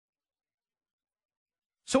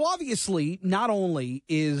So obviously, not only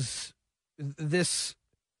is this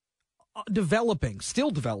still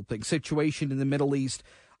developing situation in the Middle East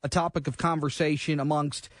a topic of conversation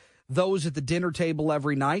amongst those at the dinner table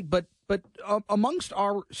every night, but amongst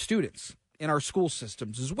our students in our school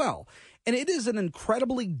systems as well. And it is an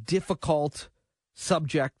incredibly difficult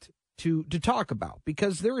subject to talk about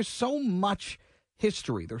because there is so much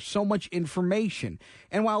history, there's so much information.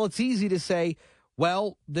 And while it's easy to say,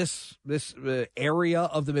 well, this area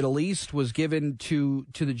of the Middle East was given to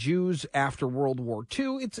the Jews after World War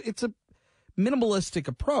II, it's a minimalistic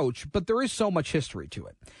approach, but there is so much history to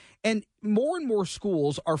it. And more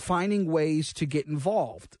schools are finding ways to get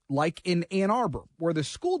involved, like in Ann Arbor, where the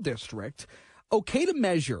school district okayed a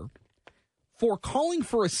measure for calling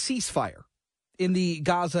for a ceasefire in the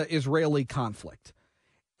Gaza-Israeli conflict.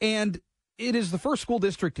 And it is the first school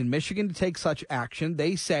district in Michigan to take such action.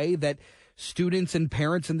 They say that students and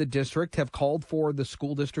parents in the district have called for the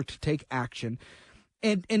school district to take action.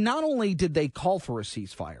 And not only did they call for a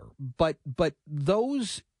ceasefire, but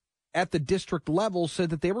those at the district level said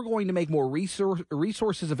that they were going to make more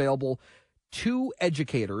resources available to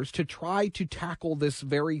educators to try to tackle this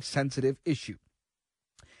very sensitive issue.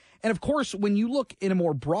 And, of course, when you look in a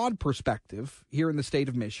more broad perspective here in the state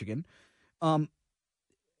of Michigan,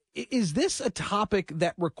 is this a topic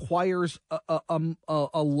that requires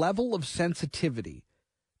a level of sensitivity,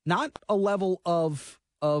 not a level of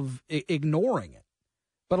ignoring it,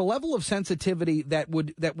 but a level of sensitivity that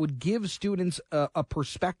would give students a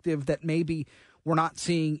perspective that maybe we're not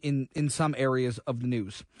seeing in some areas of the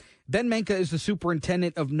news? Ben Mainka is the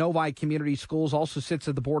superintendent of Novi Community Schools, also sits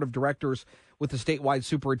at the board of directors with the Statewide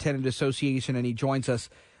Superintendent Association, and he joins us.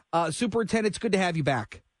 Superintendent, it's good to have you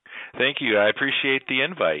back. Thank you. I appreciate the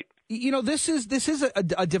invite. You know, this is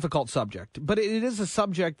a difficult subject, but it is a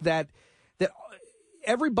subject that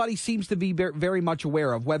everybody seems to be very much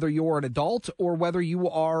aware of, whether you're an adult or whether you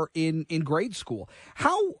are in grade school.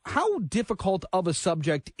 How difficult of a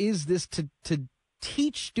subject is this to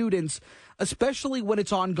teach students, especially when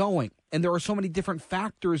it's ongoing and there are so many different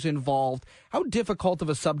factors involved? How difficult of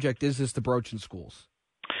a subject is this to broach in schools?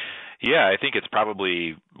 Yeah, I think it's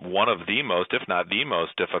probably one of the most, if not the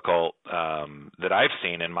most difficult that I've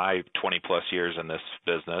seen in my 20-plus years in this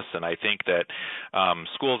business. And I think that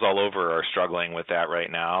schools all over are struggling with that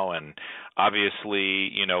right now. And obviously,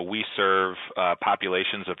 you know, we serve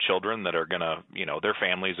populations of children that are going to, you know, their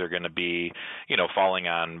families are going to be, you know, falling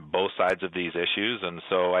on both sides of these issues. And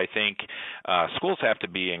so I think schools have to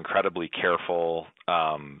be incredibly careful,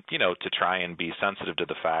 you know, to try and be sensitive to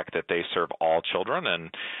the fact that they serve all children. And,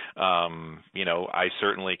 you know, I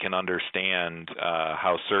certainly can understand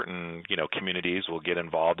how certain, you know, communities will get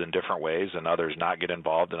involved in different ways and others not get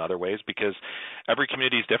involved in other ways, because every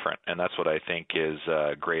community is different. And that's what I think is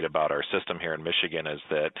great about our system here in Michigan, is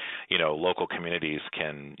that, you know, local communities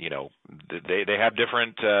can, you know, they have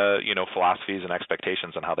different, you know, philosophies and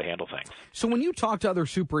expectations on how they handle things. So when you talk to other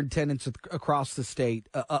superintendents across the state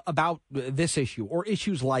about this issue or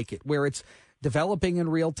issues like it, where it's developing in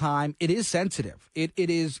real time, it is sensitive. It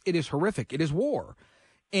is horrific. It is war.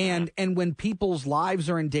 And when people's lives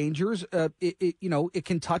are in danger, you know, it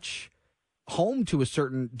can touch home to a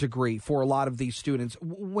certain degree for a lot of these students.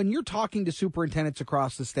 When you're talking to superintendents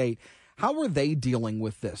across the state, how are they dealing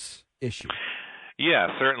with this issue? Yeah,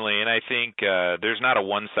 certainly. And I think there's not a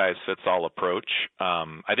one-size-fits-all approach.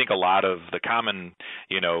 I think a lot of the common,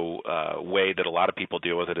 you know, way that a lot of people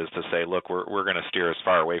deal with it is to say, look, we're going to steer as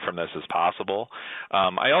far away from this as possible.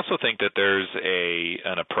 I also think that there's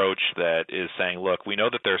an approach that is saying, look, we know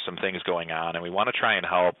that there's some things going on, and we want to try and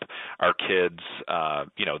help our kids,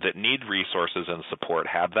 you know, that need resources and support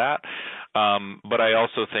have that. But I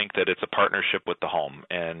also think that it's a partnership with the home,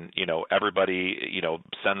 and, you know, everybody, you know,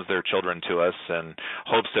 sends their children to us and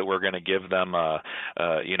hopes that we're going to give them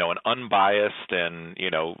you know, an unbiased and, you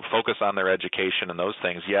know, focus on their education and those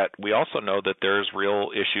things. Yet we also know that there's real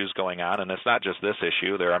issues going on, and it's not just this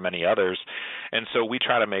issue. There are many others. And so we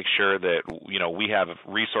try to make sure that, you know, we have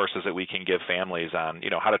resources that we can give families on, you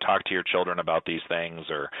know, how to talk to your children about these things,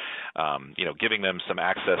 or, you know, giving them some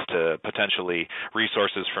access to potentially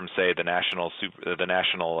resources from, say, the National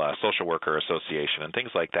Social Worker Association and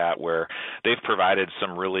things like that, where they've provided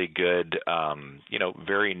some really good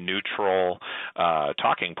very neutral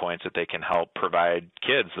talking points that they can help provide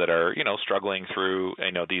kids that are, struggling through,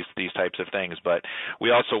 these types of things. But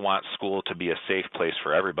we also want school to be a safe place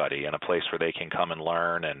for everybody and a place where they can come and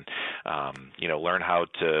learn and, learn how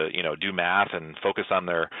to, do math and focus on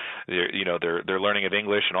their learning of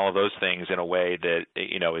English and all of those things in a way that,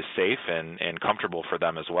 is safe and comfortable for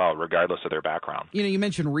them as well, regardless of their background. You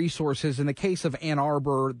mentioned resources. In the case of Ann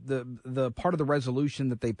Arbor, the part of the resolution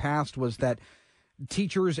that they passed was that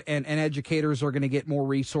teachers and educators are going to get more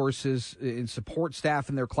resources and support staff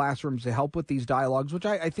in their classrooms to help with these dialogues, which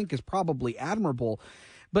I think is probably admirable.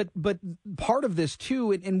 But part of this,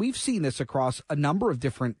 too, and we've seen this across a number of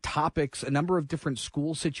different topics, a number of different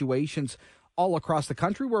school situations all across the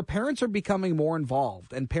country where parents are becoming more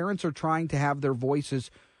involved and parents are trying to have their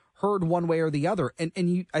voices heard one way or the other.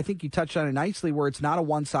 And I think you touched on it nicely where it's not a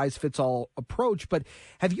one-size-fits-all approach. But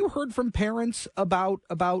have you heard from parents about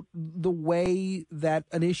the way that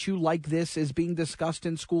an issue like this is being discussed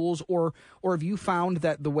in schools? Or have you found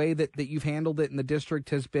that the way that you've handled it in the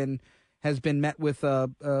district has been met with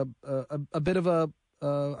a bit of a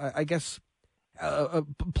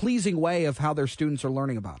pleasing way of how their students are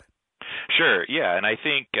learning about it? Sure, yeah, and I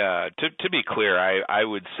think to be clear, I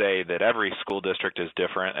would say that every school district is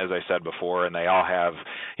different, as I said before, and they all have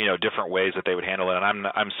different ways that they would handle it. And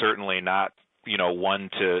I'm certainly not one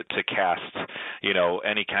to cast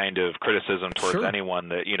any kind of criticism towards Sure. anyone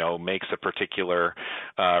that makes a particular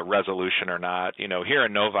resolution or not. Here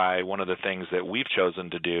in Novi, one of the things that we've chosen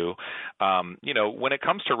to do, when it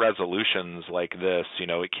comes to resolutions like this,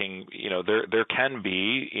 it can there can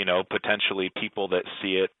be potentially people that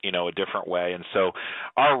see it a different way, and so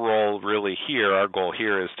our goal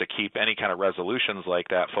here is to keep any kind of resolutions like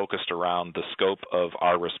that focused around the scope of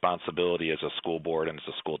our responsibility as a school board and as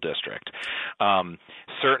a school district.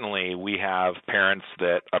 Certainly, we have parents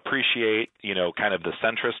that appreciate, kind of the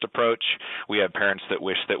centrist approach. We have parents that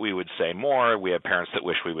wish that we would say more. We have parents that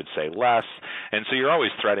wish we would say less. And so you're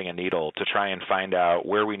always threading a needle to try and find out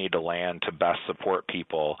where we need to land to best support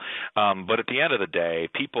people. But at the end of the day,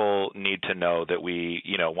 people need to know that we,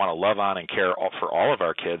 want to love on and care for all of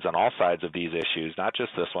our kids on all sides of these issues, not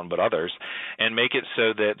just this one, but others, and make it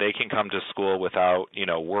so that they can come to school without,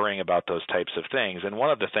 worrying about those types of things. And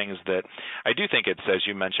one of the things that I do think it's, as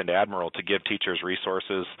you mentioned, admirable to give teachers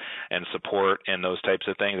resources and support and those types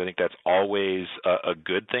of things. I think that's always a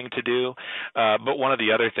good thing to do. But one of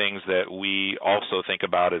the other things that we also think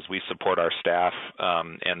about is we support our staff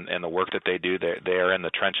and the work that they do. They are in the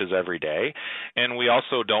trenches every day. And we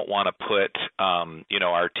also don't want to put,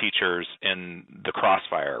 our teachers in the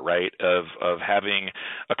crossfire, right, of having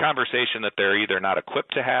a conversation that they're either not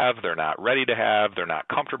equipped to have, they're not ready to have, they're not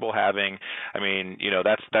comfortable having. I mean,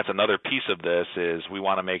 that's another piece of this is we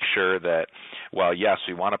want to make sure that, while yes,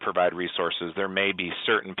 we want to provide resources, there may be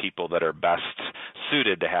certain people that are best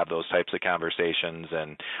suited to have those types of conversations,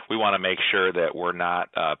 and we want to make sure that we're not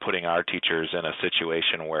putting our teachers in a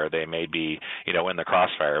situation where they may be, in the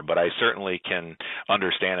crossfire. But I certainly can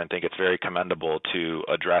understand and think it's very commendable to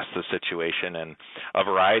address the situation in a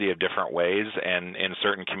variety of different ways, and in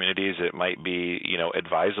certain communities it might be,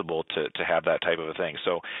 advisable to have that type of a thing.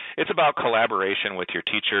 So it's about collaboration with your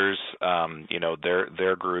teachers,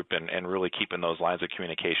 their group, and really keeping those lines of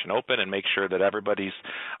communication open and make sure that everybody's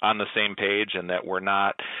on the same page and that we're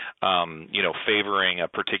not, favoring a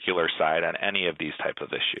particular side on any of these type of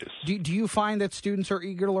issues. Do you find that students are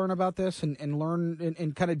eager to learn about this and learn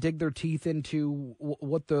and kind of dig their teeth into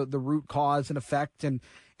what the root cause and effect and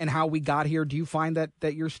how we got here? Do you find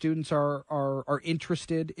that your students are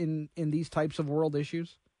interested in these types of world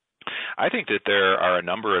issues? I think that there are a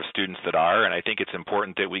number of students that are, and I think it's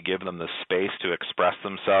important that we give them the space to express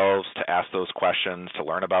themselves, to ask those questions, to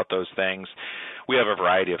learn about those things. We have a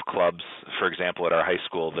variety of clubs, for example, at our high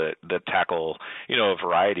school that tackle, a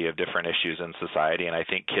variety of different issues in society, and I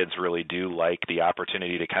think kids really do like the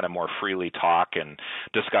opportunity to kind of more freely talk and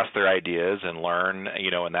discuss their ideas and learn,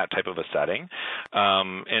 in that type of a setting.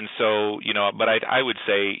 And so, but I would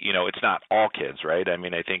say, it's not all kids, right? I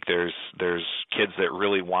mean, I think there's kids that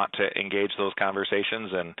really want to engage those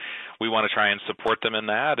conversations, and we want to try and support them in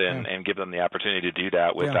that and give them the opportunity to do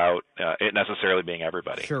that without it necessarily being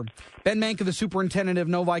everybody. Sure. Ben Mainka, the superintendent of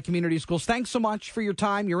Novi Community Schools, thanks so much for your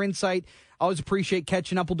time, your insight. Always appreciate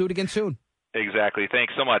catching up. We'll do it again soon. Exactly.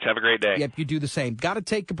 Thanks so much. Have a great day. Yep, you do the same. Got to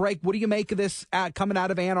take a break. What do you make of this coming out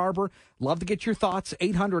of Ann Arbor? Love to get your thoughts.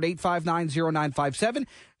 800-859-0957.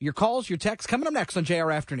 Your calls, your texts coming up next on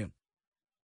JR Afternoon.